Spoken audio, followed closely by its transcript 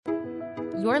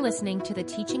You're listening to the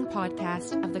teaching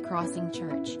podcast of the Crossing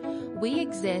Church. We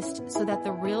exist so that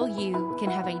the real you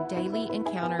can have a daily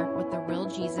encounter with the real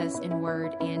Jesus in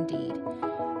word and deed.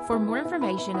 For more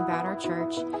information about our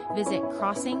church, visit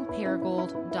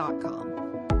crossingparagould.com.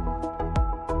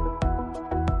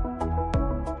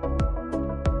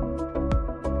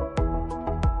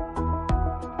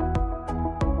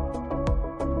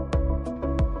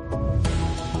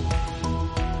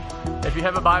 If you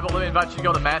have a Bible, let me invite you to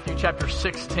go to Matthew chapter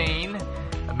 16.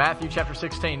 Matthew chapter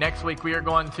 16. Next week, we are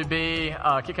going to be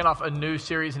kicking off a new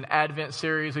series, an Advent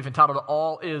series we've entitled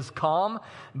All is Calm.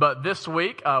 But this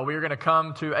week, we are going to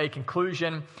come to a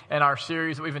conclusion in our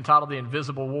series that we've entitled The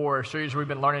Invisible War, a series where we've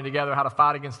been learning together how to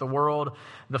fight against the world,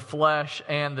 the flesh,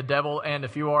 and the devil. And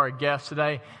if you are a guest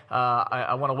today,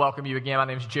 I want to welcome you again. My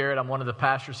name is Jared. I'm one of the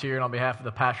pastors here, and on behalf of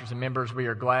the pastors and members, we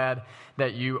are glad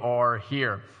that you are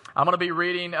here. I'm going to be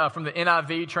reading from the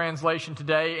NIV translation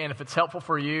today, and if it's helpful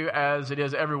for you, as it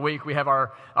is every week, we have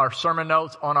our sermon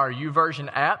notes on our YouVersion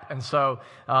app, and so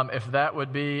if that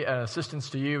would be an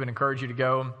assistance to you, and encourage you to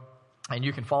go, and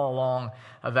you can follow along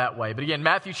that way. But again,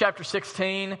 Matthew chapter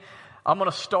 16, I'm going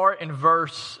to start in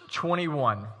verse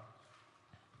 21.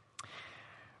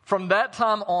 From that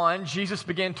time on, Jesus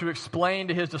began to explain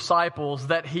to his disciples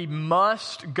that he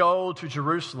must go to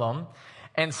Jerusalem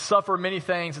and suffer many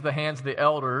things at the hands of the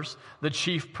elders, the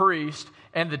chief priests,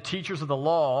 and the teachers of the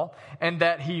law, and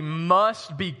that he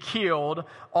must be killed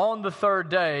on the third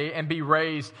day and be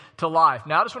raised to life.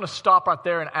 Now, I just want to stop right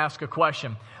there and ask a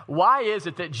question. Why is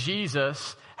it that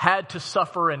Jesus had to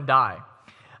suffer and die?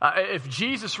 If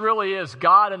Jesus really is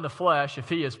God in the flesh, if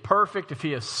he is perfect, if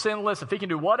he is sinless, if he can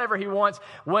do whatever he wants,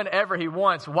 whenever he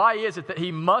wants, why is it that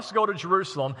he must go to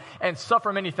Jerusalem and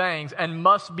suffer many things and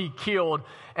must be killed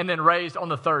and then raised on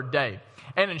the third day?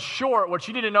 And in short, what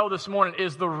you need to know this morning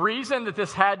is the reason that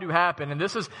this had to happen, and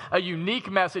this is a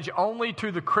unique message only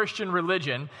to the Christian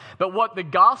religion, but what the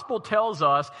gospel tells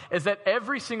us is that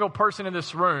every single person in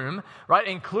this room, right,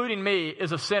 including me,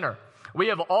 is a sinner. We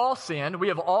have all sinned. We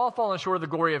have all fallen short of the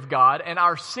glory of God. And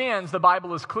our sins, the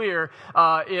Bible is clear,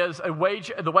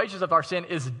 the wages of our sin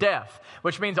is death,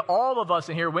 which means all of us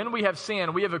in here, when we have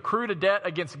sinned, we have accrued a debt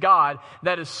against God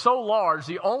that is so large,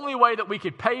 the only way that we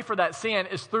could pay for that sin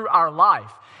is through our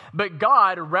life. But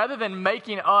God, rather than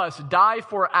making us die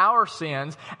for our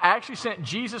sins, actually sent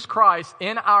Jesus Christ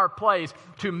in our place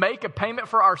to make a payment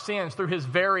for our sins through his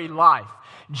very life.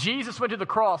 Jesus went to the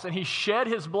cross and he shed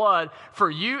his blood for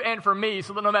you and for me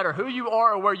so that no matter who you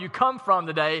are or where you come from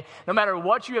today, no matter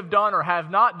what you have done or have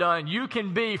not done, you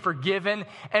can be forgiven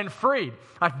and freed.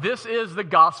 Like, this is the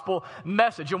gospel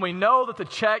message. And we know that the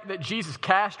check that Jesus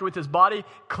cashed with his body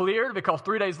cleared because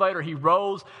 3 days later he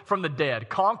rose from the dead,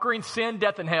 conquering sin,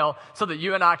 death, and hell so that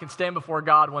you and I can stand before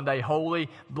God one day holy,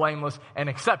 blameless, and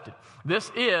accepted.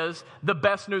 This is the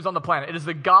best news on the planet. It is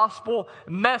the gospel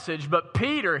message, but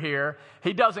Peter here,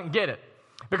 he doesn't get it.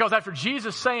 Because after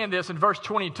Jesus saying this in verse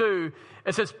 22,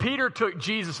 it says Peter took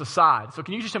Jesus aside. So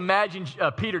can you just imagine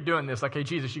Peter doing this? Like, hey,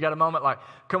 Jesus, you got a moment? Like,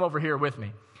 come over here with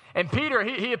me. And Peter,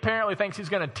 he apparently thinks he's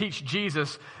going to teach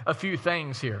Jesus a few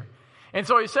things here. And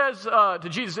so he says to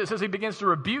Jesus, it says he begins to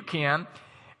rebuke him.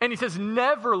 And he says,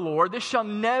 never, Lord, this shall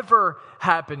never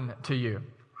happen to you.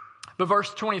 But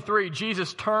verse 23,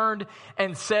 Jesus turned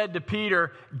and said to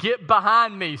Peter, get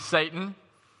behind me, Satan,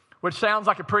 which sounds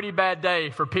like a pretty bad day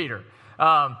for Peter.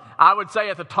 I would say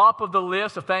at the top of the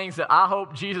list of things that I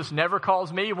hope Jesus never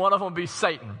calls me, one of them would be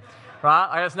Satan,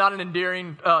 right? That's not an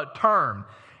endearing term.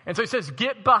 And so he says,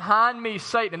 get behind me,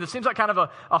 Satan. And this seems like kind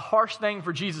of a harsh thing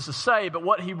for Jesus to say, but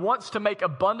what he wants to make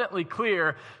abundantly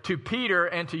clear to Peter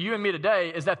and to you and me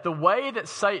today is that the way that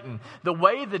Satan, the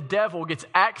way the devil gets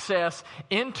access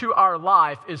into our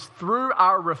life is through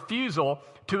our refusal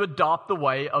to adopt the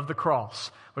way of the cross,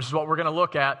 which is what we're going to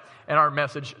look at in our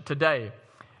message today.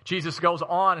 Jesus goes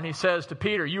on and he says to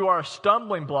Peter, you are a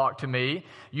stumbling block to me.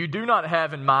 You do not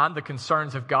have in mind the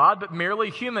concerns of God, but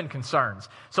merely human concerns.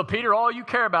 So Peter, all you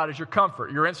care about is your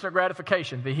comfort, your instant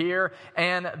gratification, the here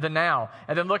and the now.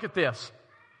 And then look at this.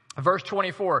 Verse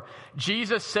 24,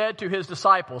 Jesus said to his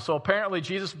disciples, so apparently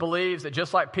Jesus believes that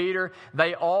just like Peter,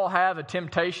 they all have a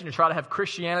temptation to try to have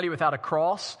Christianity without a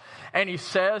cross. And he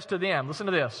says to them, listen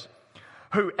to this,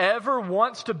 whoever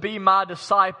wants to be my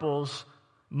disciples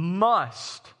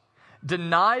must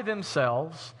deny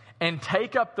themselves and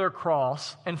take up their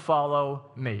cross and follow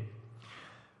me.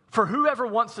 For whoever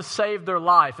wants to save their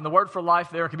life, and the word for life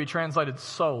there can be translated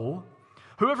soul,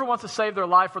 whoever wants to save their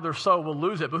life or their soul will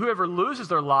lose it, but whoever loses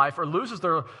their life or loses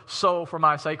their soul for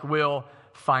my sake will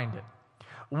find it.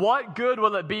 What good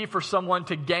will it be for someone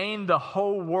to gain the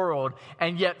whole world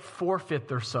and yet forfeit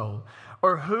their soul?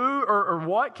 Or who or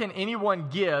what can anyone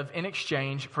give in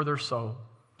exchange for their soul?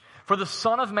 For the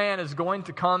Son of Man is going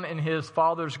to come in his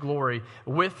Father's glory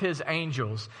with his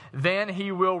angels. Then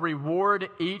he will reward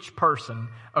each person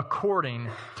according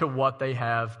to what they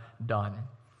have done.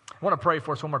 I want to pray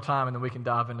for us one more time, and then we can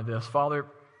dive into this. Father,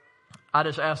 I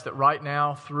just ask that right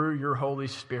now, through your Holy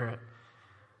Spirit,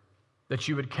 that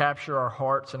you would capture our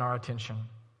hearts and our attention.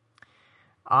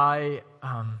 Father,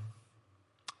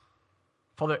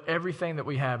 everything that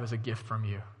we have is a gift from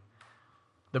you.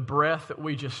 The breath that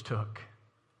we just took,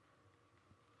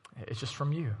 it's just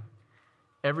from you.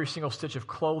 Every single stitch of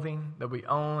clothing that we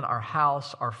own, our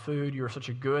house, our food, you are such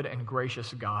a good and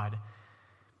gracious God.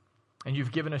 And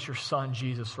you've given us your Son,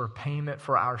 Jesus, for payment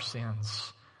for our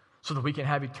sins so that we can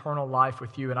have eternal life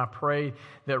with you. And I pray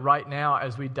that right now,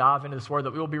 as we dive into this word,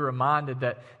 that we will be reminded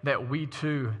that we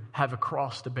too have a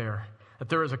cross to bear, that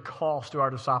there is a cost to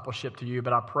our discipleship to you.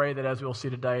 But I pray that, as we will see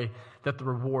today, that the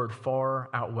reward far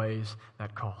outweighs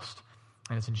that cost.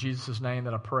 And it's in Jesus' name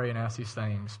that I pray and ask these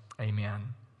things. Amen.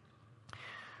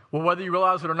 Well, whether you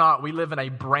realize it or not, we live in a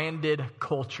branded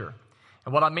culture.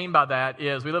 And what I mean by that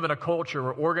is we live in a culture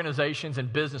where organizations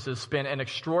and businesses spend an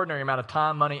extraordinary amount of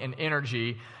time, money, and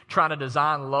energy trying to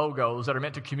design logos that are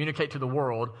meant to communicate to the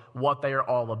world what they are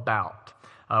all about.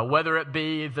 Whether it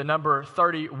be the number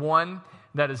 31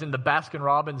 that is in the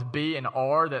Baskin-Robbins B and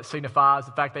R that signifies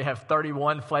the fact they have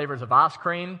 31 flavors of ice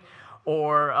cream,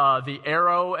 or the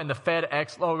arrow and the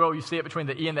FedEx logo, you see it between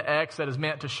the E and the X, that is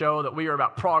meant to show that we are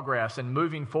about progress and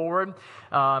moving forward.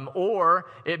 Or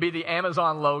it be the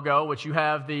Amazon logo, which you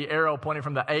have the arrow pointing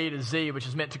from the A to Z, which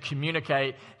is meant to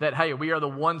communicate that, hey, we are the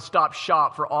one-stop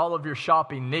shop for all of your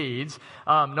shopping needs.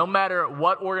 No matter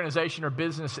what organization or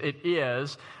business it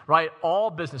is, right? All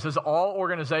businesses, all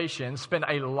organizations spend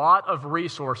a lot of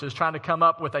resources trying to come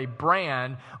up with a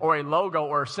brand or a logo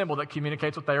or a symbol that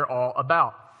communicates what they are all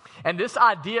about. And this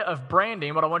idea of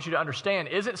branding, what I want you to understand,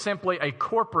 isn't simply a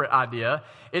corporate idea.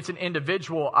 It's an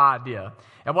individual idea.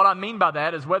 And what I mean by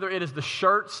that is whether it is the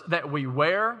shirts that we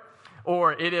wear,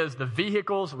 or it is the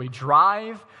vehicles we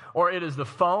drive, or it is the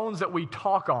phones that we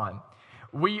talk on,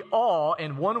 we all,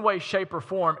 in one way, shape, or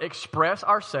form, express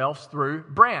ourselves through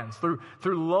brands, through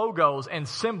logos and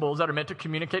symbols that are meant to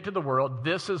communicate to the world,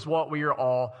 this is what we are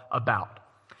all about.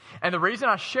 And the reason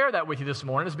I share that with you this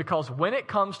morning is because when it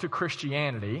comes to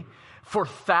Christianity, for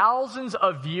thousands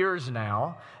of years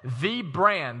now, the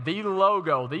brand, the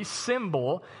logo, the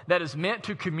symbol that is meant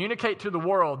to communicate to the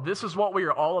world, this is what we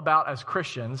are all about as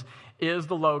Christians, is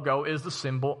the logo, is the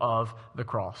symbol of the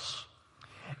cross.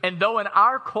 And though in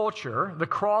our culture, the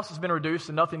cross has been reduced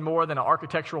to nothing more than an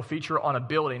architectural feature on a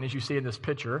building, as you see in this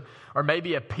picture, or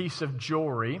maybe a piece of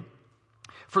jewelry,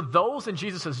 for those in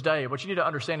Jesus' day, what you need to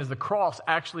understand is the cross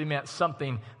actually meant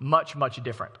something much, much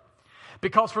different.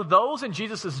 Because for those in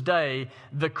Jesus' day,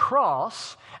 the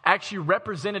cross actually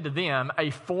represented to them a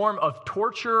form of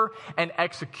torture and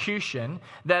execution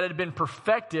that had been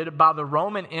perfected by the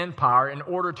Roman Empire in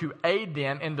order to aid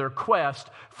them in their quest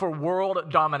for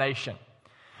world domination.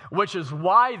 Which is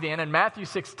why then in Matthew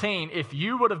 16, if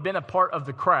you would have been a part of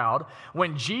the crowd,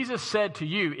 when Jesus said to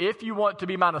you, if you want to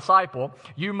be my disciple,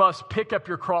 you must pick up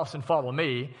your cross and follow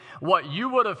me, what you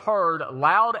would have heard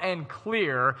loud and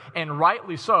clear, and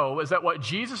rightly so, is that what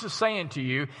Jesus is saying to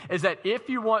you is that if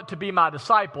you want to be my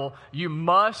disciple, you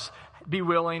must be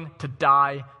willing to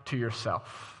die to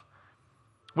yourself.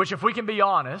 Which, if we can be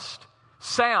honest,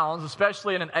 sounds,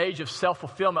 especially in an age of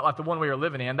self-fulfillment like the one we are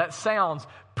living in, that sounds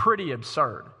pretty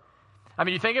absurd. I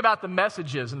mean, you think about the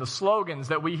messages and the slogans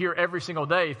that we hear every single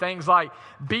day, things like,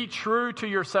 be true to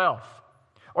yourself,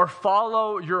 or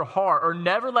follow your heart, or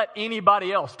never let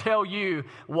anybody else tell you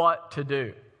what to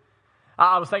do.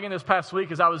 I was thinking this past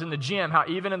week as I was in the gym, how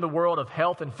even in the world of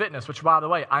health and fitness, which, by the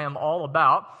way, I am all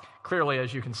about, clearly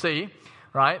as you can see,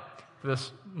 right,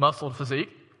 this muscled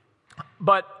physique,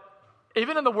 but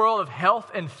even in the world of health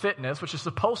and fitness, which is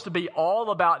supposed to be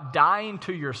all about dying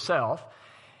to yourself,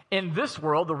 in this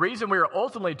world, the reason we are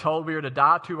ultimately told we are to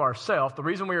die to ourselves, the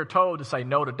reason we are told to say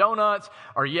no to donuts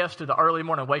or yes to the early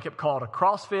morning wake-up call to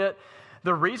CrossFit,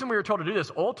 the reason we are told to do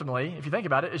this ultimately, if you think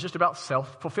about it, is just about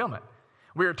self-fulfillment.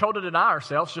 We are told to deny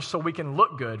ourselves just so we can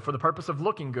look good for the purpose of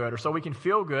looking good, or so we can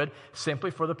feel good simply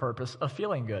for the purpose of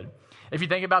feeling good. If you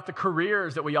think about the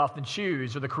careers that we often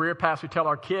choose, or the career paths we tell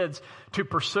our kids to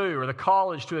pursue, or the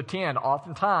college to attend,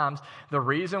 oftentimes the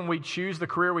reason we choose the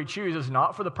career we choose is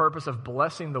not for the purpose of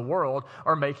blessing the world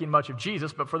or making much of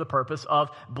Jesus, but for the purpose of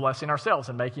blessing ourselves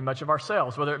and making much of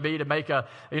ourselves, whether it be to make a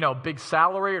big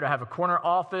salary or to have a corner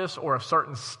office or a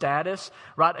certain status,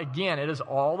 right? Again, it is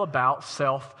all about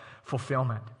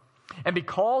self-fulfillment. And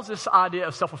because this idea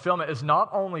of self-fulfillment is not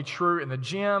only true in the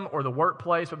gym or the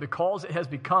workplace, but because it has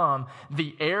become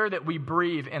the air that we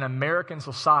breathe in American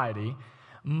society,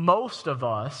 most of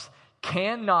us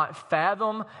cannot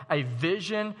fathom a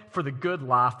vision for the good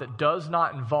life that does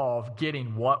not involve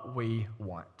getting what we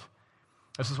want.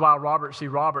 This is why Robert C.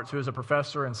 Roberts, who is a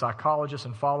professor and psychologist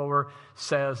and follower,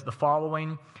 says the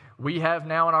following: we have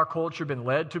now in our culture been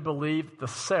led to believe that the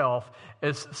self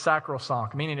is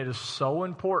sacrosanct, meaning it is so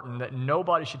important that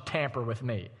nobody should tamper with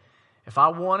me. If I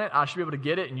want it, I should be able to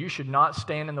get it, and you should not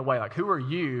stand in the way. Like, who are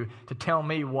you to tell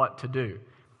me what to do?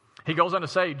 He goes on to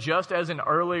say, just as in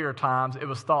earlier times it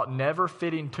was thought never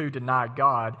fitting to deny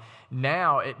God,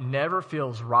 now it never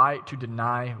feels right to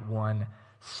deny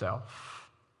oneself.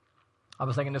 I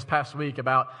was thinking this past week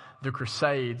about the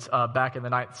Crusades back in the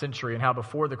 9th century and how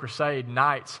before the Crusade,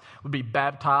 knights would be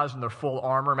baptized in their full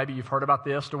armor. Maybe you've heard about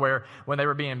this, to where when they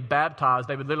were being baptized,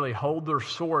 they would literally hold their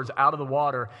swords out of the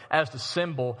water as the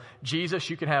symbol, Jesus,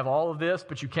 you can have all of this,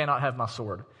 but you cannot have my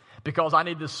sword. Because I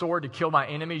need this sword to kill my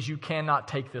enemies, you cannot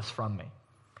take this from me.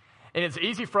 And it's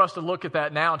easy for us to look at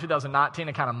that now in 2019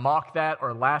 and kind of mock that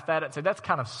or laugh at it and say, that's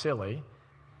kind of silly.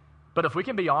 But if we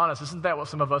can be honest, isn't that what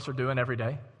some of us are doing every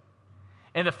day?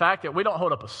 And the fact that we don't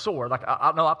hold up a sword, like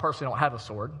I know I personally don't have a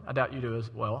sword. I doubt you do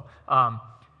as well.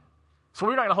 So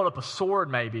we're not going to hold up a sword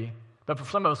maybe, but for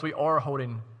some of us, we are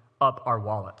holding up our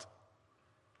wallet.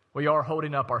 We are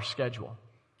holding up our schedule.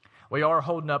 We are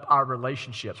holding up our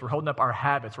relationships. We're holding up our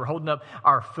habits. We're holding up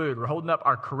our food. We're holding up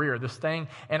our career, this thing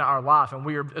in our life. And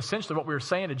we are essentially what we were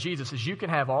saying to Jesus is, you can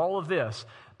have all of this,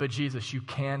 but Jesus, you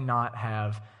cannot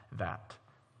have that.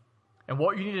 And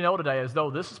what you need to know today is,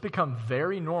 though this has become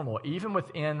very normal, even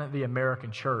within the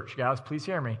American church, guys, please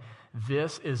hear me,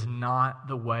 this is not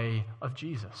the way of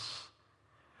Jesus.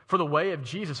 For the way of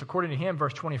Jesus, according to him,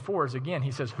 verse 24 is, again,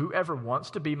 he says, whoever wants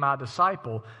to be my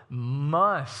disciple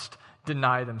must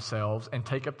deny themselves and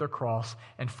take up their cross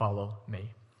and follow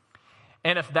me.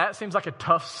 And if that seems like a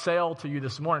tough sell to you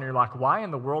this morning, you're like, why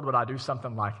in the world would I do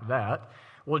something like that?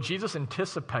 Well, Jesus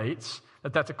anticipates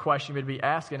that that's a question you'd be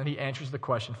asking, and he answers the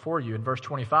question for you. In verse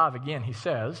 25, again, he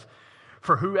says,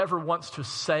 for whoever wants to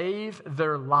save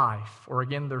their life, or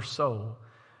again, their soul,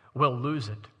 will lose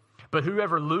it. But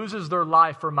whoever loses their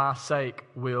life for my sake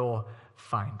will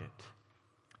find it.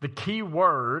 The key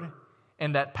word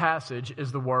in that passage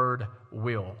is the word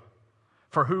will.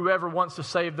 For whoever wants to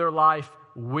save their life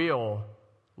will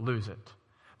lose it.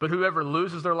 But whoever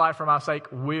loses their life for my sake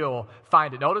will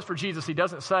find it. Notice for Jesus, he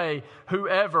doesn't say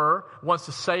whoever wants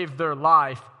to save their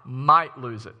life might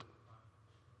lose it.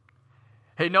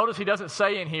 Hey, notice he doesn't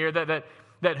say in here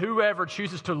that whoever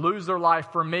chooses to lose their life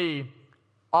for me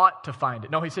ought to find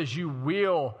it. No, he says you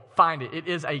will find it. It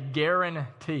is a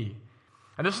guarantee.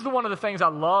 And this is one of the things I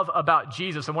love about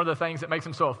Jesus, and one of the things that makes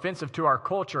him so offensive to our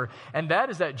culture, and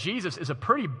that is that Jesus is a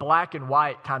pretty black and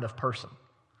white kind of person.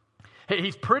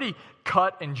 He's pretty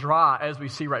cut and dry, as we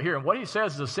see right here. And what he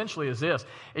says is essentially is this,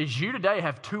 is you today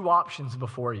have two options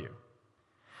before you.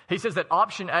 He says that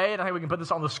option A, and I think we can put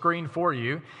this on the screen for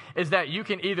you, is that you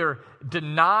can either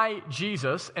deny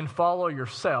Jesus and follow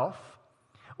yourself,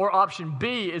 or option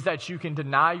B is that you can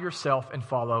deny yourself and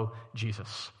follow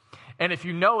Jesus. And if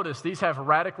you notice, these have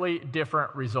radically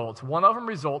different results. One of them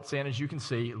results in, as you can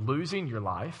see, losing your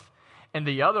life, and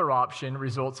the other option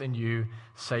results in you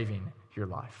saving your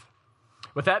life.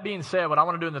 With that being said, what I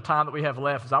want to do in the time that we have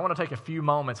left is I want to take a few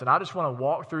moments, and I just want to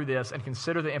walk through this and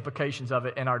consider the implications of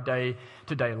it in our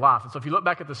day-to-day life. And so if you look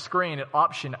back at the screen at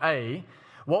option A,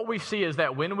 what we see is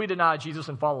that when we deny Jesus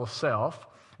and follow self,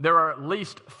 there are at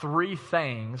least three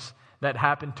things that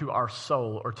happen to our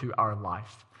soul or to our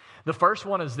life. The first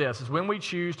one is this, is when we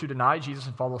choose to deny Jesus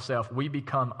and follow self, we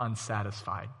become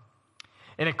unsatisfied.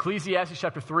 In Ecclesiastes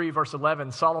chapter 3, verse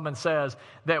 11, Solomon says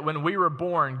that when we were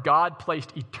born, God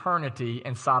placed eternity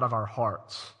inside of our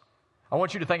hearts. I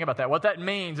want you to think about that. What that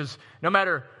means is no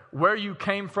matter where you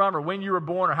came from or when you were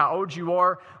born or how old you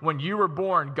are, when you were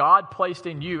born, God placed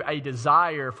in you a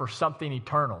desire for something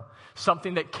eternal,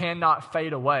 something that cannot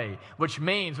fade away, which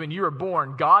means when you were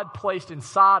born, God placed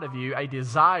inside of you a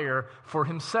desire for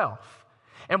himself.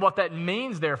 And what that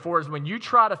means, therefore, is when you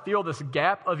try to fill this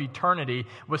gap of eternity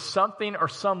with something or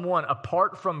someone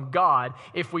apart from God,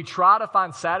 if we try to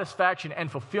find satisfaction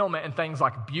and fulfillment in things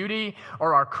like beauty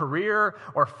or our career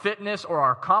or fitness or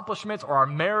our accomplishments or our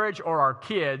marriage or our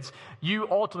kids, you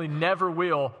ultimately never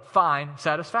will find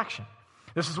satisfaction.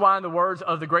 This is why in the words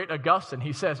of the great Augustine,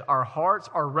 he says, our hearts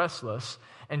are restless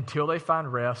until they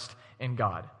find rest in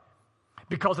God.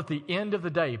 Because at the end of the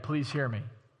day, please hear me,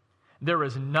 there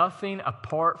is nothing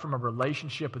apart from a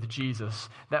relationship with Jesus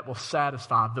that will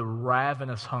satisfy the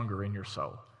ravenous hunger in your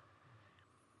soul.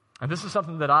 And this is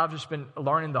something that I've just been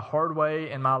learning the hard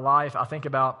way in my life. I think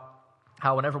about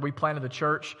how whenever we planted the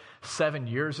church 7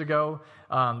 years ago,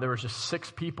 there was just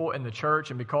 6 people in the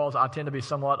church. And because I tend to be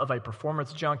somewhat of a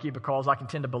performance junkie, because I can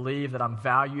tend to believe that I'm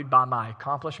valued by my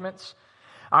accomplishments,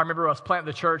 I remember us planting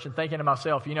the church and thinking to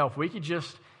myself, if we could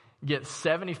just get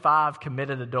 75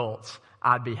 committed adults,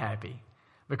 I'd be happy.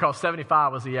 Because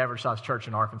 75 was the average size church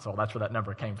in Arkansas. That's where that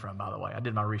number came from, by the way. I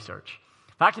did my research.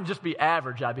 If I can just be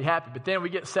average, I'd be happy. But then we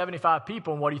get 75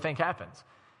 people, and what do you think happens?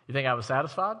 You think I was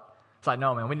satisfied? It's like,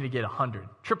 no, man, we need to get 100.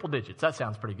 Triple digits, that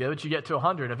sounds pretty good. But you get to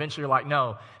 100, eventually you're like,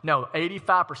 no,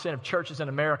 85% of churches in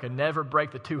America never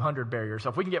break the 200 barrier. So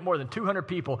if we can get more than 200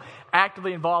 people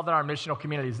actively involved in our missional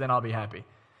communities, then I'll be happy.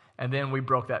 And then we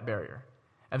broke that barrier.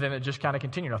 And then it just kind of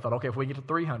continued. I thought, okay, if we get to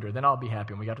 300, then I'll be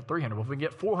happy. And we got to 300. Well, if we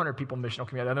get 400 people in missional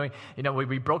community,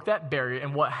 we broke that barrier.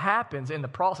 And what happens in the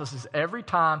process is every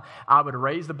time I would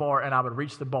raise the bar and I would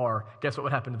reach the bar, guess what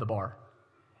would happen to the bar?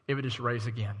 It would just raise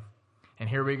again. And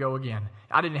here we go again.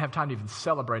 I didn't have time to even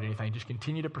celebrate anything. Just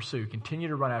continue to pursue, continue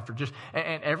to run after.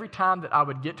 And every time that I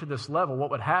would get to this level,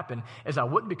 what would happen is I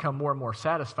wouldn't become more and more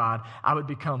satisfied. I would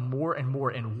become more and more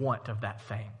in want of that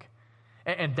thing.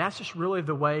 And that's just really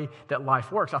the way that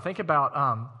life works. I think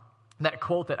about that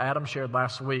quote that Adam shared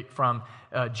last week from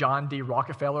John D.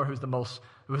 Rockefeller, who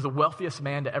was the wealthiest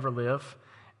man to ever live.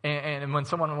 And when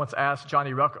someone once asked John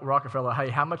D. Rockefeller, hey,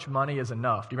 how much money is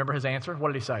enough? Do you remember his answer? What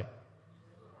did he say?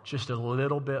 Just a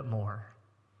little bit more.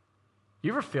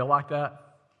 You ever feel like that?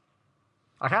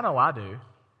 Like, I know I do.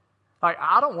 Like,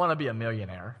 I don't want to be a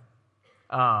millionaire.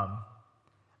 I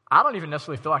don't even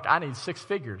necessarily feel like I need 6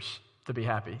 figures to be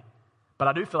happy. But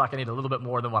I do feel like I need a little bit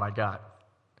more than what I got.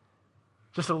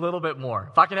 Just a little bit more.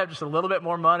 If I can have just a little bit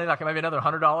more money, like maybe another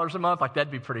 $100 a month, like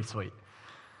that'd be pretty sweet.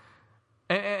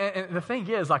 And the thing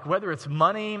is, like whether it's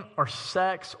money or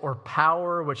sex or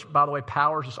power, which by the way,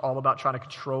 power is just all about trying to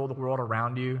control the world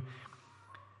around you,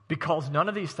 because none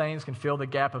of these things can fill the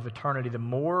gap of eternity, the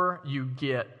more you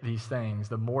get these things,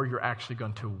 the more you're actually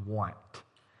going to want.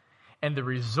 And the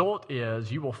result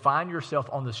is you will find yourself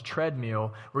on this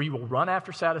treadmill where you will run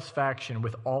after satisfaction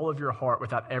with all of your heart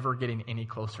without ever getting any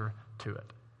closer to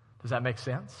it. Does that make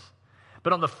sense?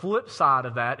 But on the flip side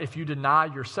of that, if you deny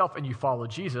yourself and you follow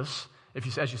Jesus,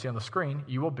 as you see on the screen,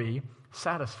 you will be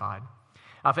satisfied.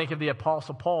 I think of the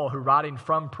Apostle Paul, who writing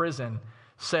from prison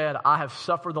said, I have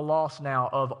suffered the loss now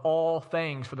of all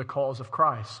things for the cause of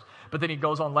Christ. But then he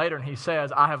goes on later and he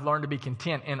says, I have learned to be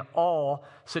content in all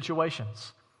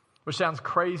situations. Which sounds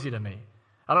crazy to me.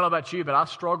 I don't know about you, but I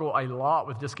struggle a lot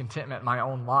with discontentment in my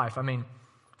own life. I mean,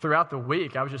 throughout the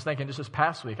week, I was just thinking, just this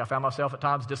past week, I found myself at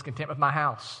times discontent with my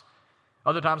house.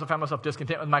 Other times I found myself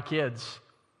discontent with my kids,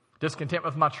 discontent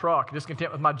with my truck,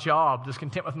 discontent with my job,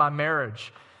 discontent with my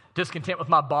marriage, discontent with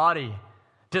my body,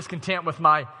 discontent with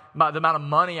the amount of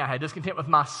money I had, discontent with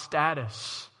my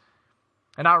status.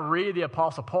 And I read the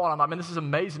Apostle Paul, and I'm like, man, this is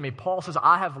amazing to me. Paul says,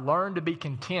 I have learned to be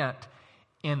content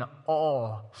in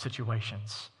all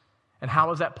situations. And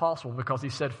how is that possible? Because he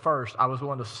said first, I was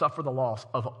willing to suffer the loss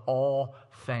of all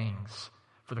things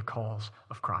for the cause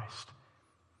of Christ.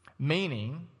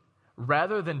 Meaning,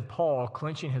 rather than Paul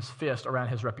clenching his fist around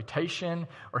his reputation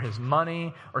or his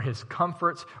money or his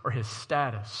comforts or his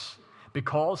status,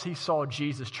 because he saw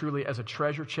Jesus truly as a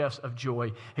treasure chest of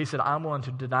joy, he said, I'm willing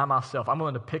to deny myself. I'm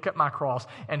willing to pick up my cross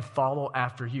and follow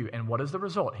after you. And what is the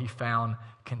result? He found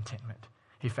contentment.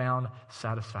 He found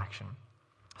satisfaction.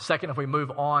 Second, if we move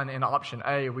on in option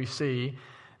A, we see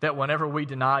that whenever we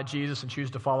deny Jesus and choose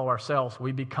to follow ourselves,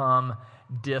 we become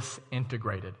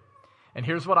disintegrated. And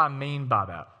here's what I mean by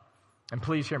that. And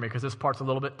please hear me, because this part's a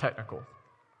little bit technical.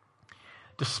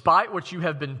 Despite what you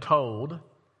have been told,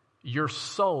 your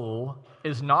soul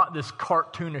is not this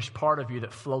cartoonish part of you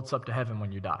that floats up to heaven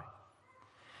when you die.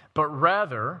 But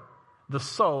rather, the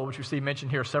soul, which we see mentioned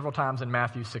here several times in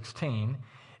Matthew 16,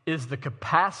 is the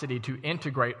capacity to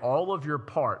integrate all of your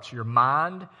parts, your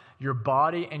mind, your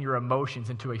body, and your emotions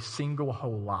into a single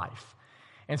whole life.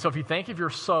 And so if you think of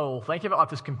your soul, think of it like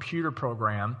this computer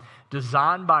program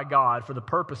designed by God for the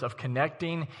purpose of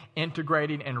connecting,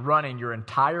 integrating, and running your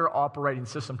entire operating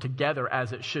system together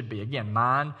as it should be. Again,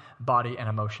 mind, body, and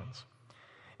emotions.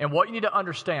 And what you need to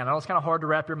understand, I know it's kind of hard to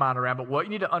wrap your mind around, but what you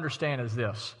need to understand is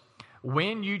this.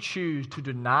 When you choose to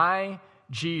deny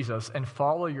Jesus and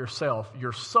follow yourself,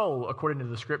 your soul, according to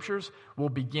the scriptures, will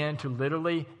begin to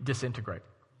literally disintegrate.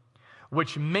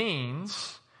 Which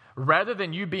means, rather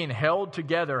than you being held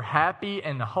together happy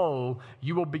and whole,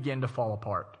 you will begin to fall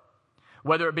apart.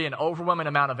 Whether it be an overwhelming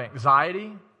amount of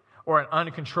anxiety, or an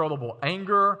uncontrollable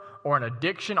anger or an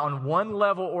addiction on one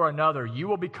level or another, you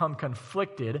will become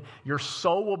conflicted. Your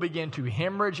soul will begin to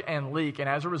hemorrhage and leak, and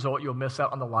as a result, you'll miss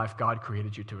out on the life God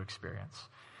created you to experience.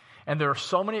 And there are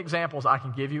so many examples I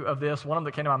can give you of this. One of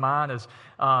them that came to my mind is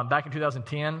back in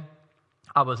 2010,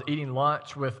 I was eating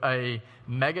lunch with a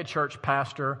mega church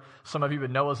pastor. Some of you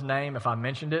would know his name if I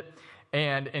mentioned it.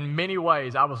 And in many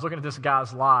ways, I was looking at this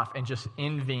guy's life and just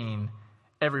envying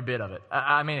every bit of it.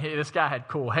 I mean, this guy had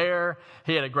cool hair.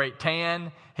 He had a great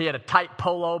tan. He had a tight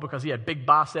polo because he had big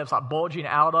biceps like bulging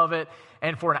out of it.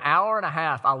 And for an hour and a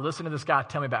half, I listened to this guy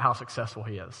tell me about how successful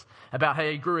he is, about how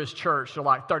he grew his church to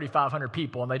like 3,500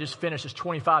 people, and they just finished this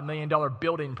 $25 million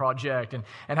building project, and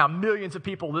how millions of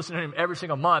people listen to him every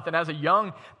single month. And as a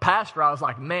young pastor, I was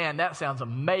like, man, that sounds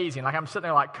amazing. Like I'm sitting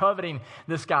there like coveting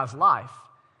this guy's life.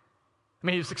 I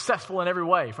mean, he was successful in every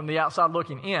way from the outside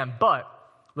looking in, but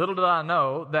little did I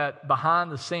know that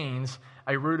behind the scenes,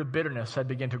 a root of bitterness had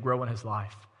begun to grow in his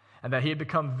life, and that he had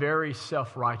become very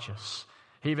self-righteous.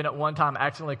 He even at one time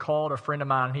accidentally called a friend of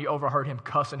mine, and he overheard him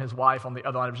cussing his wife on the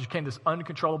other line. It just became this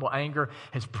uncontrollable anger.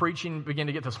 His preaching began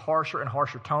to get this harsher and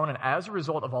harsher tone, and as a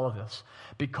result of all of this,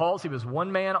 because he was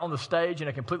one man on the stage and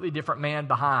a completely different man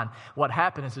behind, what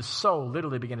happened is his soul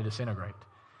literally began to disintegrate,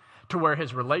 to where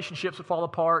his relationships would fall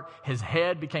apart, his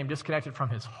head became disconnected from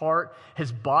his heart,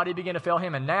 his body began to fail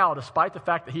him, and now, despite the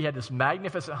fact that he had this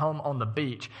magnificent home on the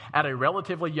beach, at a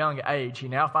relatively young age, he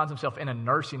now finds himself in a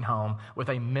nursing home with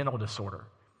a mental disorder.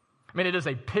 I mean, it is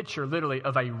a picture, literally,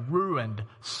 of a ruined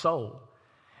soul.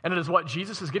 And it is what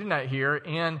Jesus is getting at here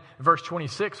in verse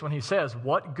 26 when he says,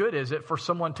 what good is it for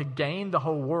someone to gain the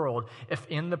whole world if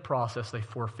in the process they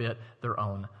forfeit their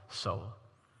own soul?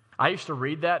 I used to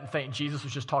read that and think Jesus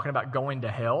was just talking about going to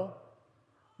hell,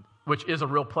 which is a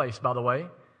real place, by the way.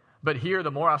 But here, the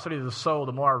more I study the soul,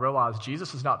 the more I realize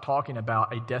Jesus is not talking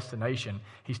about a destination.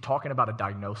 He's talking about a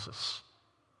diagnosis.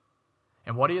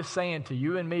 And what he is saying to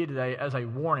you and me today as a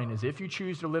warning is if you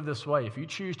choose to live this way, if you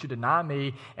choose to deny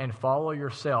me and follow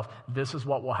yourself, this is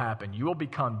what will happen. You will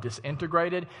become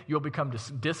disintegrated. You'll become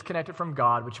disconnected from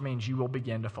God, which means you will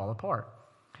begin to fall apart.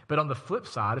 But on the flip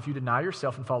side, if you deny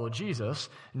yourself and follow Jesus,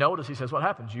 notice he says what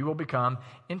happens. You will become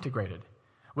integrated,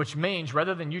 which means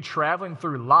rather than you traveling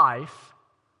through life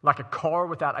like a car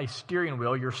without a steering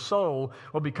wheel, your soul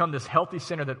will become this healthy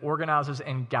center that organizes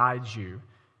and guides you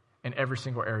in every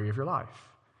single area of your life.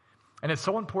 And it's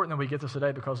so important that we get this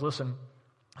today because, listen,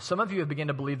 some of you have begun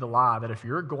to believe the lie that if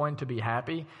you're going to be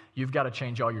happy, you've got to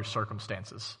change all your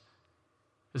circumstances.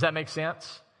 Does that make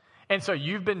sense? And so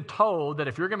you've been told that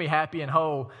if you're going to be happy and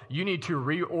whole, you need to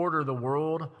reorder the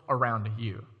world around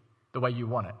you the way you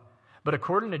want it. But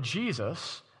according to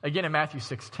Jesus, again in Matthew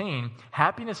 16,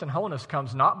 happiness and wholeness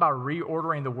comes not by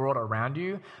reordering the world around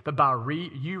you, but by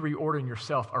you reordering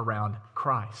yourself around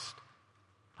Christ.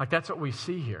 Like that's what we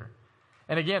see here.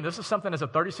 And again, this is something as a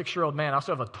 36-year-old man, I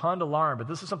still have a ton to learn, but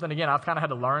this is something, again, I've kind of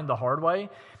had to learn the hard way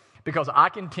because I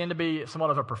can tend to be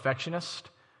somewhat of a perfectionist.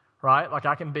 Right? Like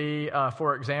I can be,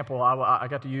 for example, I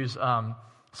got to use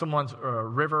someone's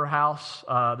river house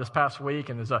this past week,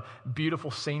 and there's a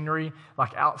beautiful scenery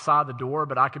like outside the door,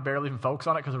 but I could barely even focus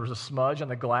on it because there was a smudge on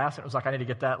the glass, and it was like I need to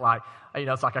get that like,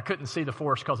 it's like I couldn't see the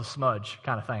forest because of smudge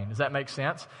kind of thing. Does that make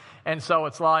sense? And so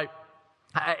it's like,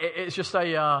 it's just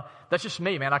that's just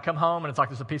me, man. I come home and it's like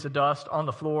there's a piece of dust on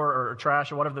the floor or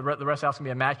trash or whatever. The rest of the house can be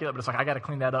immaculate, but it's like I got to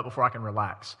clean that up before I can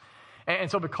relax.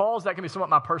 And so because that can be somewhat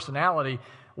my personality,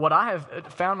 what I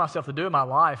have found myself to do in my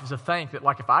life is to think that,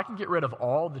 like, if I can get rid of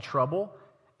all the trouble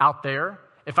out there,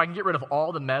 if I can get rid of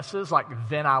all the messes, like,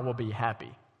 then I will be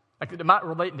happy. Like, am I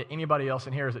relating to anybody else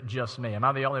in here? Or is it just me? Am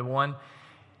I the only one?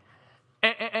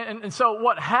 And so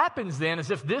what happens then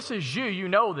is if this is you, you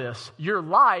know this, your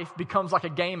life becomes like a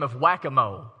game of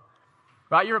whack-a-mole.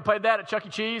 Right? You ever played that at Chuck E.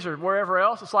 Cheese or wherever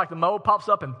else? It's like the mole pops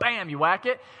up and bam, you whack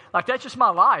it. Like that's just my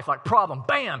life. Like problem,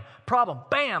 bam,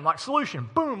 like solution,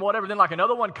 boom, whatever. Then like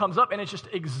another one comes up and it's just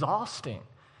exhausting.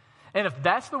 And if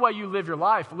that's the way you live your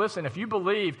life, listen, if you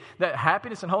believe that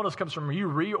happiness and wholeness comes from you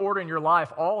reordering your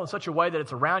life all in such a way that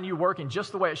it's around you working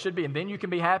just the way it should be and then you can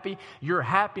be happy, your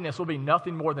happiness will be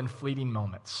nothing more than fleeting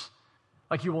moments.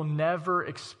 Like you will never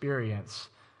experience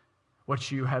what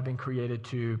you have been created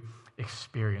to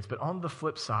experience. But on the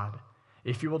flip side,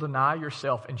 if you will deny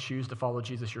yourself and choose to follow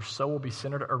Jesus, your soul will be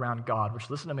centered around God, which,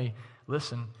 listen to me,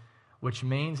 which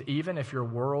means even if your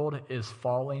world is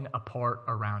falling apart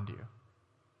around you,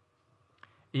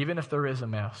 even if there is a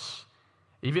mess,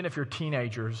 even if your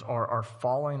teenagers are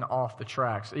falling off the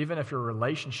tracks, even if your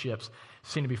relationships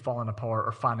seem to be falling apart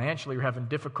or financially you're having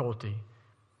difficulty,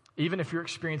 even if you're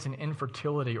experiencing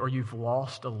infertility or you've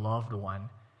lost a loved one,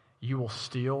 you will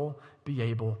still be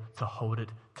able to hold it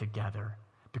together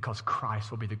because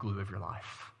Christ will be the glue of your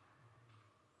life.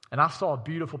 And I saw a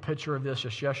beautiful picture of this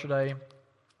just yesterday.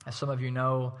 As some of you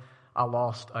know, I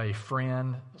lost a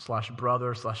friend /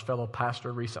 brother / fellow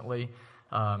pastor recently,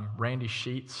 Randy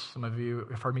Sheets. Some of you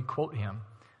have heard me quote him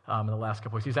in the last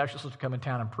couple weeks. He's actually supposed to come in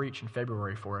town and preach in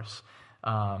February for us.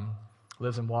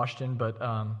 Lives in Washington, but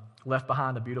left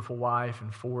behind a beautiful wife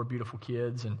and 4 beautiful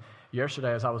kids. And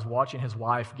yesterday, as I was watching his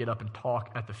wife get up and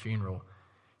talk at the funeral,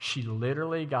 she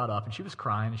literally got up, and she was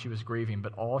crying and she was grieving,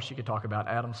 but all she could talk about,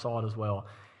 Adam saw it as well,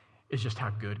 is just how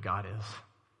good God is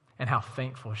and how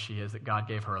thankful she is that God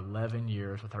gave her 11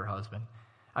 years with her husband.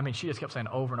 I mean, she just kept saying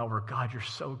over and over, God, you're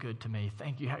so good to me.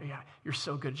 Thank you. You're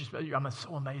so good. I'm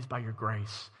so amazed by your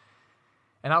grace.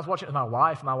 And I was watching it with my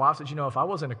wife, and my wife said, if I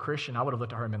wasn't a Christian, I would have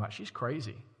looked at her and been like, she's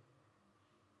crazy.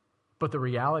 But the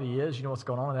reality is, you know what's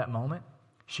going on in that moment?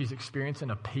 She's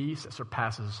experiencing a peace that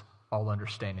surpasses all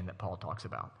understanding that Paul talks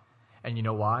about. And you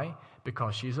know why?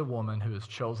 Because she's a woman who has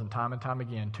chosen time and time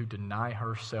again to deny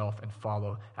herself and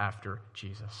follow after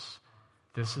Jesus.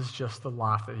 This is just the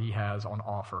life that he has on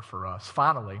offer for us.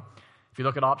 Finally, if you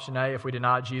look at option A, if we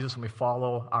deny Jesus and we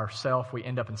follow ourselves, we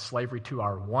end up in slavery to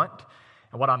our want.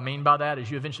 And what I mean by that is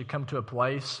you eventually come to a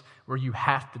place where you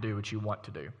have to do what you want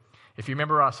to do. If you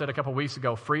remember, I said a couple weeks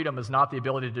ago, freedom is not the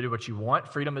ability to do what you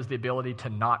want. Freedom is the ability to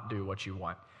not do what you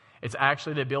want. It's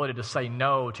actually the ability to say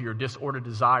no to your disordered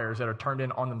desires that are turned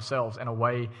in on themselves and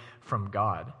away from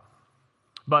God.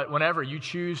 But whenever you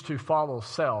choose to follow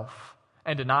self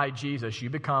and deny Jesus, you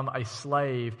become a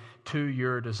slave to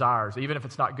your desires, even if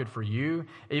it's not good for you,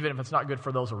 even if it's not good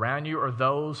for those around you or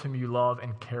those whom you love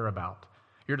and care about.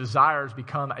 Your desires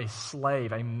become a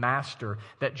slave, a master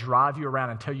that drive you around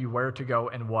and tell you where to go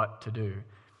and what to do.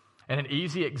 And an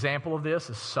easy example of this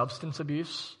is substance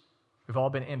abuse. We've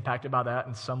all been impacted by that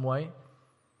in some way.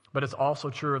 But it's also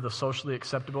true of the socially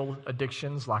acceptable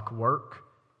addictions like work,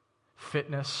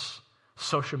 fitness,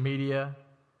 social media,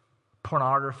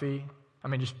 pornography. I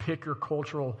mean, just pick your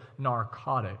cultural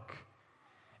narcotic.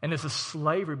 And it's a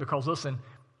slavery because, listen,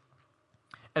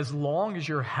 as long as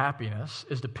your happiness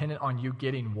is dependent on you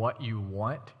getting what you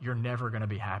want, you're never going to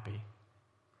be happy.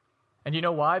 And you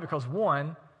know why? Because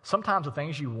one, sometimes the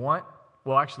things you want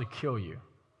will actually kill you.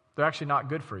 They're actually not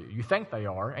good for you. You think they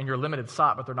are, and you're limited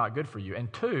sight, but they're not good for you.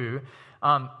 And two,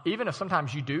 even if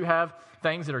sometimes you do have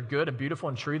things that are good and beautiful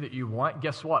and true that you want,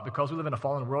 guess what? Because we live in a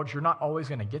fallen world, you're not always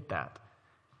going to get that.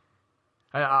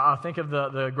 I think of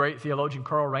the great theologian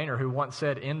Carl Rayner, who once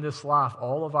said, in this life,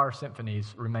 all of our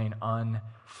symphonies remain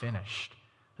unfinished.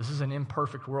 This is an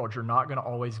imperfect world. You're not going to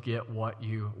always get what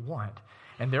you want.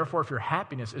 And therefore, if your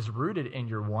happiness is rooted in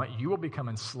your want, you will become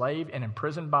enslaved and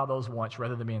imprisoned by those wants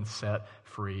rather than being set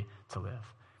free to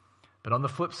live. But on the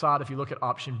flip side, if you look at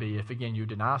option B, if again you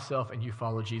deny self and you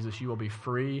follow Jesus, you will be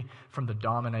free from the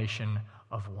domination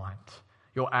of want.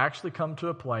 You'll actually come to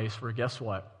a place where, guess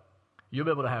what? You'll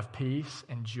be able to have peace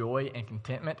and joy and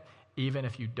contentment even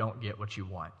if you don't get what you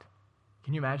want.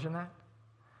 Can you imagine that?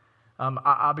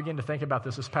 I began to think about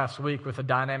this past week with the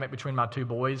dynamic between my 2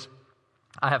 boys.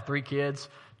 I have 3 kids,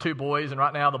 2 boys, and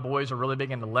right now the boys are really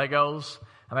big into Legos.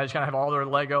 And they just kind of have all their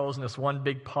Legos in this one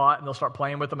big pot, and they'll start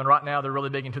playing with them. And right now they're really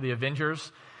big into the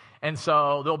Avengers. And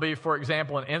so there'll be, for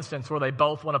example, an instance where they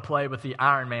both want to play with the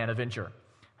Iron Man Avenger,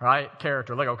 right?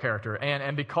 Character, Lego character.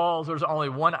 And because there's only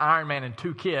one Iron Man and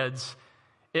 2 kids,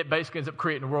 it basically ends up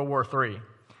creating World War III.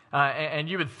 And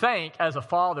you would think, as a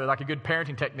father, like a good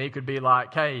parenting technique would be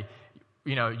like, hey,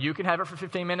 you know, you can have it for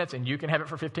 15 minutes and you can have it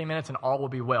for 15 minutes and all will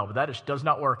be well. But that just does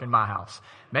not work in my house.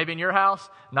 Maybe in your house,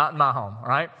 not in my home,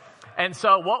 right? And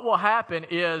so what will happen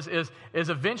is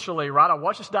eventually, right, I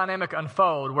watch this dynamic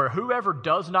unfold where whoever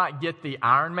does not get the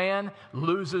Iron Man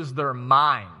loses their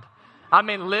mind. I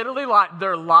mean, literally, like,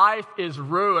 their life is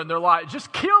ruined. They're like,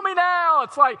 just kill me now.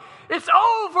 It's like, it's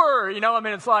over. You know, I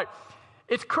mean, it's like,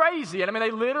 it's crazy. And I mean,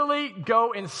 they literally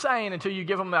go insane until you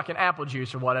give them like an apple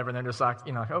juice or whatever. And they're just like,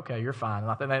 you know, like, okay, you're fine.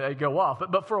 And then they go off.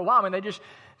 But for a while, I mean,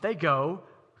 they go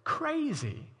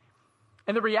crazy.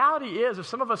 And the reality is, if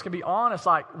some of us can be honest,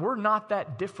 like, we're not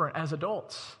that different as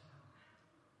adults.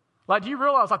 Like, do you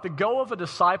realize, like, the goal of a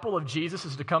disciple of Jesus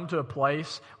is to come to a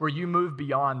place where you move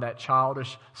beyond that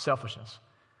childish selfishness?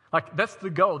 Like, that's the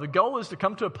goal. The goal is to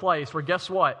come to a place where, guess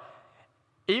what?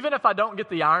 Even if I don't get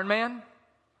the Iron Man,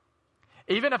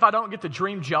 even if I don't get the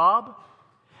dream job,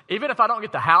 even if I don't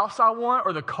get the house I want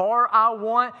or the car I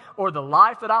want or the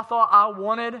life that I thought I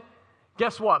wanted,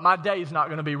 guess what? My day is not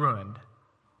going to be ruined.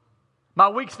 My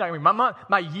week's not going to be, my month,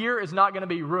 my year is not going to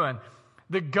be ruined.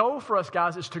 The goal for us,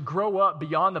 guys, is to grow up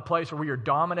beyond the place where we are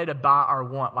dominated by our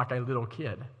want like a little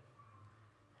kid.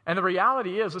 And the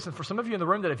reality is, listen, for some of you in the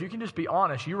room, that if you can just be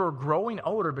honest, you are growing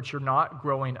older, but you're not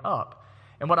growing up.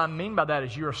 And what I mean by that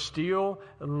is you are still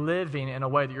living in a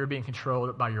way that you're being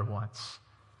controlled by your wants.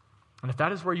 And if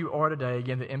that is where you are today,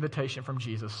 again, the invitation from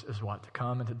Jesus is what? To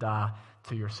come and to die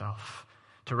to yourself.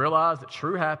 To realize that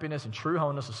true happiness and true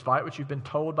wholeness, despite what you've been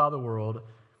told by the world,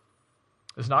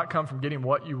 does not come from getting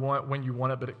what you want when you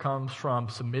want it, but it comes from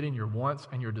submitting your wants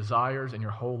and your desires and your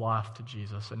whole life to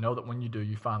Jesus. And know that when you do,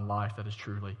 you find life that is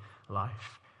truly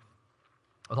life.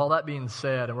 With all that being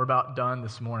said, and we're about done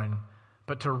this morning,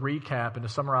 but to recap and to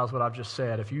summarize what I've just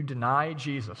said, if you deny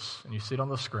Jesus, and you see it on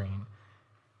the screen,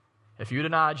 if you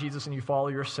deny Jesus and you follow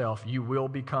yourself, you will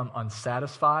become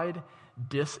unsatisfied,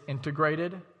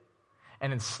 disintegrated,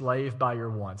 and enslaved by your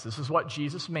wants. This is what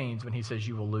Jesus means when he says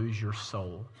you will lose your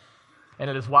soul. And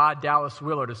it is why Dallas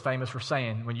Willard is famous for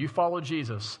saying, when you follow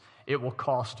Jesus, it will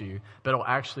cost you, but it will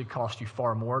actually cost you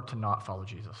far more to not follow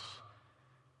Jesus.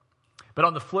 But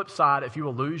on the flip side, if you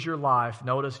will lose your life,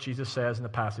 notice Jesus says in the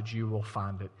passage, you will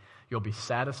find it. You'll be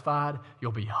satisfied,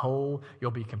 you'll be whole, you'll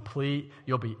be complete,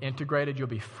 you'll be integrated, you'll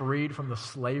be freed from the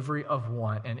slavery of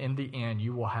want, and in the end,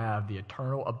 you will have the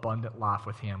eternal abundant life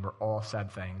with him where all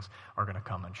sad things are going to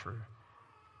come untrue.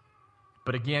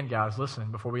 But again, guys,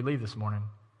 listen, before we leave this morning,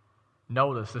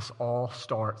 notice this all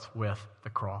starts with the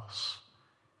cross.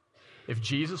 If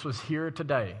Jesus was here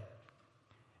today,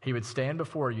 he would stand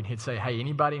before you and he'd say, hey,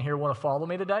 anybody in here want to follow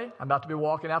me today? I'm about to be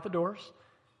walking out the doors.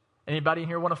 Anybody in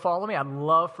here want to follow me? I'd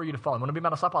love for you to follow me. Want to be my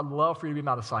disciple? I'd love for you to be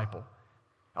my disciple.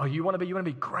 Oh, you want to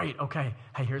be? Great. Okay.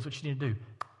 Hey, here's what you need to do.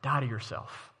 Die to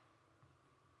yourself.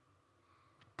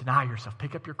 Deny yourself.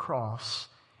 Pick up your cross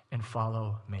and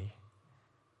follow me.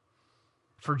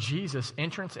 For Jesus,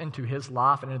 entrance into his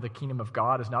life and into the kingdom of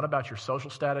God is not about your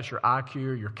social status, your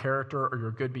IQ, your character, or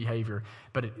your good behavior,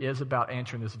 but it is about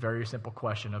answering this very simple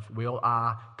question of, will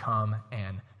I come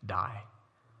and die?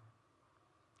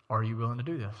 Are you willing to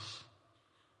do this?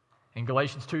 In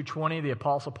Galatians 2:20, the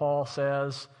Apostle Paul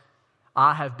says,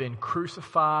 I have been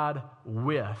crucified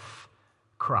with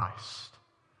Christ.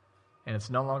 And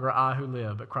it's no longer I who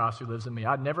live, but Christ who lives in me.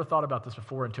 I'd never thought about this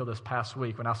before until this past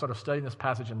week when I started studying this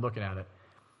passage and looking at it.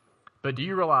 But do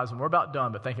you realize, and we're about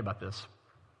done, but think about this.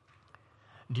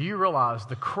 Do you realize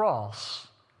the cross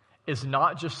is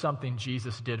not just something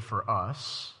Jesus did for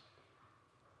us,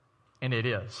 and it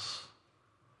is.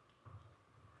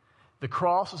 The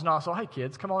cross is not so, hey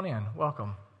kids, come on in,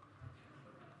 welcome.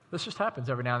 This just happens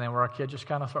every now and then where our kids just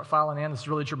kind of start filing in. It's a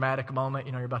really dramatic moment,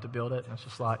 you're about to build it, and it's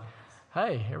just like,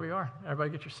 hey, here we are. Everybody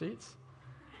get your seats.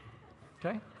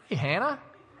 Okay. Hey, Hannah,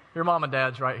 your mom and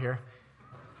dad's right here.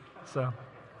 So...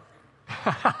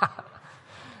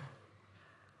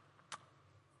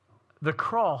 The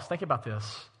cross, think about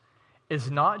this, is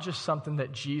not just something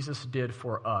that Jesus did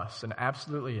for us, and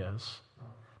absolutely is,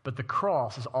 but the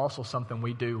cross is also something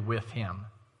we do with him.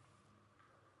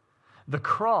 The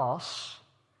cross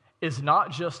is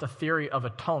not just a theory of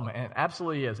atonement, and it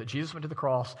absolutely is, that Jesus went to the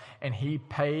cross and he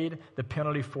paid the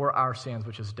penalty for our sins,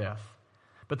 which is death.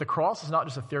 But the cross is not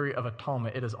just a theory of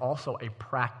atonement, it is also a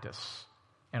practice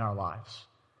in our lives.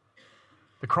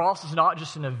 The cross is not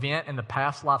just an event in the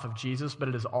past life of Jesus, but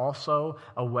it is also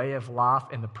a way of life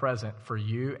in the present for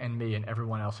you and me and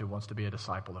everyone else who wants to be a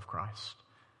disciple of Christ.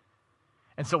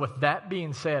 And so with that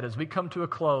being said, as we come to a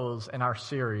close in our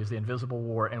series, The Invisible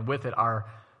War, and with it our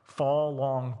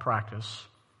fall-long practice,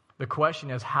 the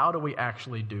question is, how do we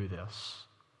actually do this?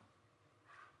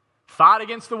 Fight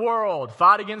against the world,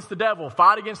 fight against the devil,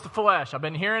 fight against the flesh. I've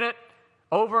been hearing it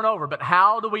over and over, but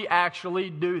how do we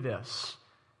actually do this?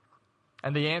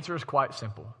 And the answer is quite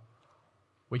simple.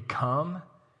 We come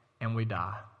and we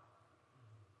die.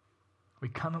 We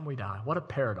come and we die. What a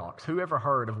paradox. Who ever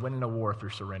heard of winning a war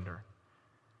through surrender?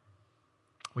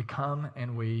 We come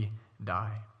and we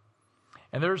die.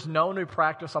 And there's no new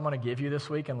practice I'm going to give you this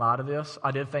week in light of this.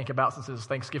 I did think about, since it's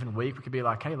Thanksgiving week, we could be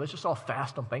like, hey, let's just all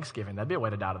fast on Thanksgiving. That'd be a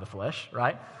way to die to the flesh,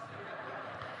 right?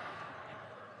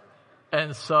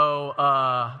 And so,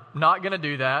 not going to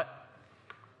do that.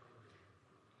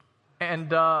 And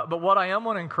but what I am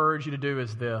going to encourage you to do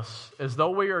is this. As though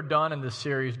we are done in this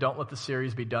series, don't let the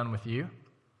series be done with you.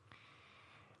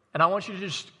 And I want you to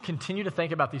just continue to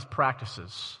think about these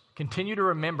practices. Continue to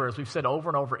remember, as we've said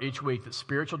over and over each week, that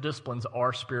spiritual disciplines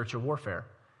are spiritual warfare.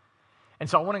 And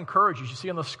so I want to encourage you, as you see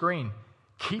on the screen,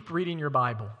 keep reading your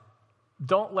Bible.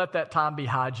 Don't let that time be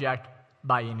hijacked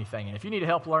by anything. And if you need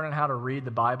help learning how to read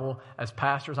the Bible as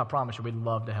pastors, I promise you, we'd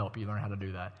love to help you learn how to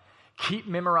do that. Keep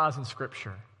memorizing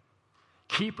Scripture.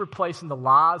 Keep replacing the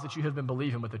lies that you have been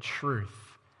believing with the truth.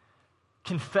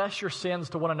 Confess your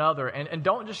sins to one another, and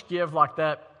don't just give like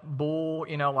that bull,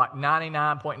 like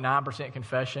 99.9%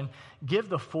 confession. Give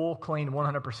the full, clean,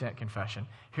 100% confession.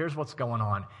 Here's what's going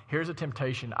on. Here's a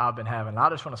temptation I've been having. I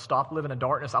just want to stop living in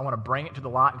darkness. I want to bring it to the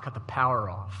light and cut the power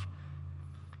off.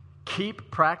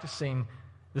 Keep practicing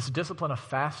this discipline of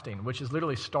fasting, which is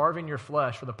literally starving your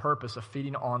flesh for the purpose of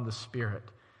feeding on the Spirit.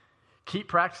 Keep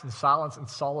practicing silence and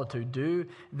solitude. Do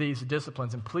these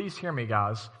disciplines. And please hear me,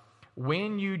 guys.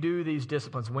 When you do these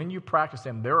disciplines, when you practice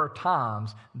them, there are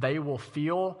times they will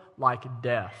feel like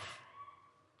death.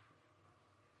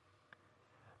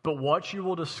 But what you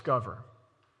will discover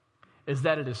is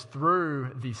that it is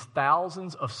through these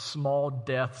thousands of small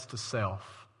deaths to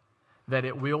self that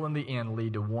it will in the end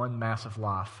lead to one massive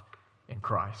life in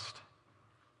Christ.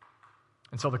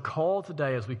 And so the call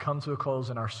today as we come to a close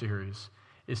in our series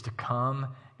is to come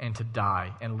and to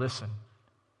die and listen.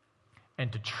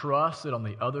 And to trust that on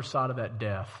the other side of that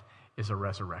death is a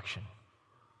resurrection.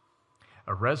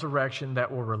 A resurrection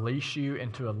that will release you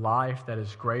into a life that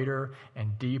is greater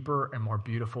and deeper and more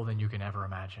beautiful than you can ever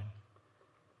imagine.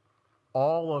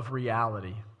 All of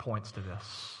reality points to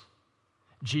this.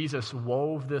 Jesus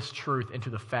wove this truth into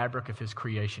the fabric of his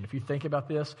creation. If you think about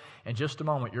this, in just a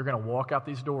moment, you're going to walk out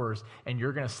these doors and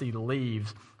you're going to see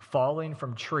leaves falling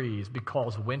from trees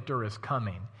because winter is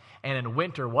coming. And in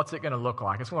winter, what's it going to look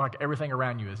like? It's going to look like everything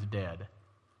around you is dead.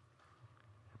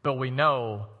 But we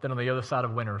know that on the other side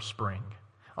of winter is spring.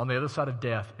 On the other side of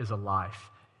death is a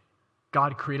life.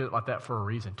 God created it like that for a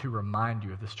reason, to remind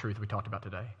you of this truth we talked about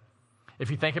today. If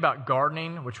you think about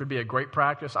gardening, which would be a great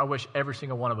practice, I wish every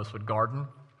single one of us would garden.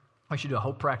 We should do a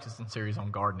whole practicing series on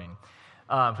gardening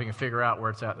if we can figure out where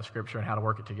it's at in the Scripture and how to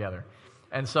work it together.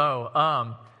 And so,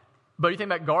 but you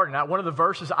think about gardening. One of the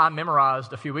verses I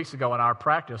memorized a few weeks ago in our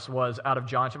practice was out of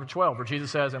John chapter 12, where Jesus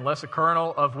says, unless a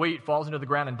kernel of wheat falls into the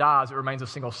ground and dies, it remains a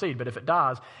single seed. But if it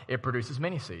dies, it produces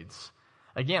many seeds.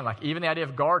 Again, like even the idea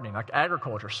of gardening, like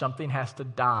agriculture, something has to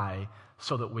die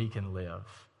so that we can live.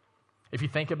 If you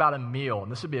think about a meal,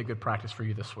 and this would be a good practice for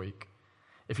you this week.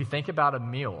 If you think about a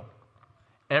meal,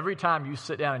 every time you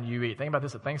sit down and you eat, think about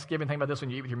this at Thanksgiving, think about this when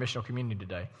you eat with your missional community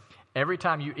today. Every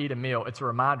time you eat a meal, it's a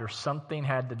reminder something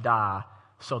had to die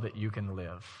so that you can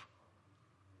live.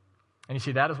 And you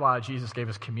see, that is why Jesus gave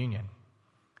us communion.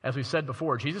 As we said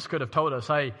before, Jesus could have told us,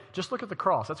 hey, just look at the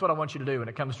cross. That's what I want you to do when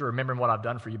it comes to remembering what I've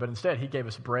done for you. But instead, he gave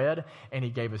us bread and he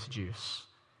gave us juice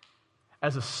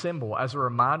as a symbol, as a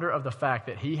reminder of the fact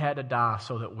that he had to die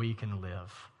so that we can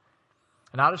live.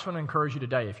 And I just want to encourage you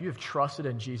today, if you have trusted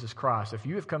in Jesus Christ, if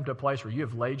you have come to a place where you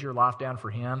have laid your life down for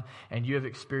him and you have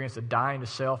experienced a dying to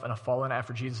self and a falling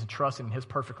after Jesus and trusting in his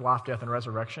perfect life, death, and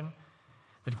resurrection,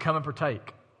 then come and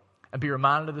partake and be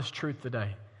reminded of this truth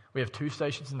today. We have 2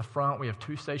 stations in the front. We have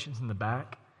 2 stations in the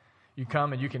back. You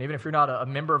come and you can, even if you're not a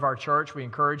member of our church, we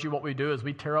encourage you. What we do is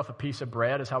we tear off a piece of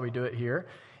bread, is how we do it here,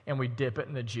 and we dip it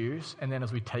in the juice. And then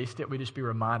as we taste it, we just be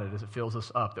reminded as it fills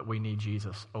us up that we need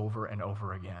Jesus over and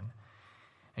over again.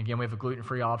 Again, we have a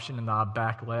gluten-free option in the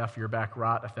back left, your back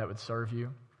right, if that would serve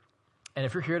you. And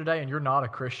if you're here today and you're not a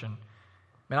Christian,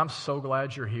 man, I'm so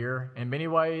glad you're here. In many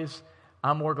ways,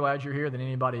 I'm more glad you're here than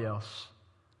anybody else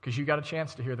because you got a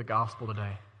chance to hear the gospel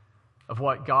today of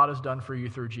what God has done for you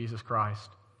through Jesus Christ.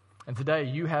 And today,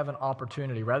 you have an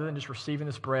opportunity, rather than just receiving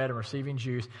this bread and receiving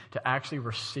juice, to actually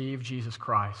receive Jesus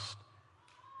Christ.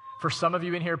 For some of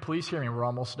you in here, please hear me. We're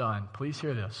almost done. Please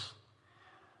hear this.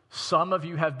 Some of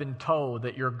you have been told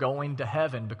that you're going to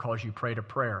heaven because you prayed a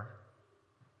prayer,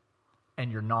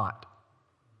 and you're not.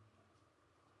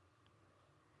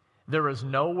 There is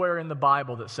nowhere in the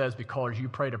Bible that says because you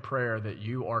prayed a prayer that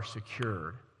you are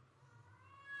secured.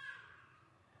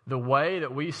 The way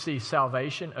that we see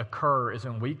salvation occur is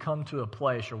when we come to a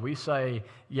place where we say,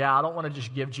 yeah, I don't want to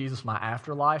just give Jesus my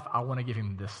afterlife, I want to give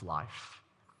him this life.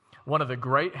 One of the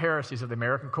great heresies of the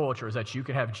American culture is that you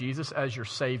can have Jesus as your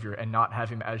Savior and not have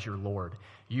him as your Lord.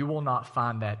 You will not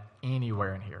find that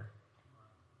anywhere in here.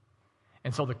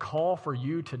 And so the call for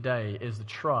you today is the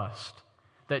trust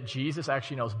that Jesus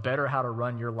actually knows better how to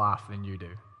run your life than you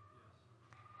do.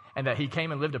 And that he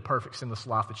came and lived a perfect sinless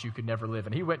life that you could never live.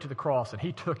 And he went to the cross and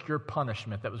he took your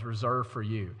punishment that was reserved for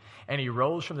you. And he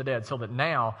rose from the dead so that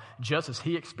now, just as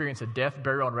he experienced a death,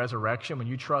 burial, and resurrection, when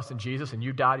you trust in Jesus and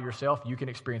you die to yourself, you can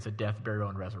experience a death, burial,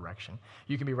 and resurrection.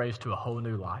 You can be raised to a whole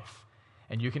new life.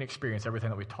 And you can experience everything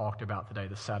that we talked about today,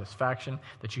 the satisfaction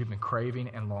that you've been craving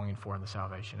and longing for in the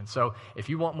salvation. And so if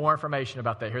you want more information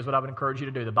about that, here's what I would encourage you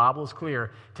to do. The Bible is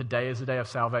clear. Today is the day of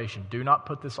salvation. Do not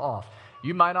put this off.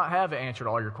 You might not have an answer to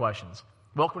all your questions.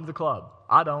 Welcome to the club.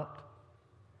 I don't.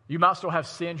 You might still have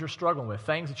sins you're struggling with,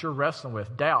 things that you're wrestling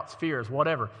with, doubts, fears,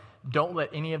 whatever. Don't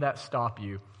let any of that stop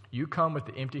you. You come with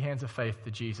the empty hands of faith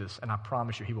to Jesus, and I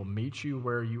promise you, he will meet you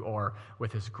where you are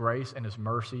with his grace and his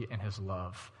mercy and his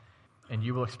love. And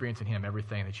you will experience in him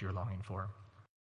everything that you're longing for.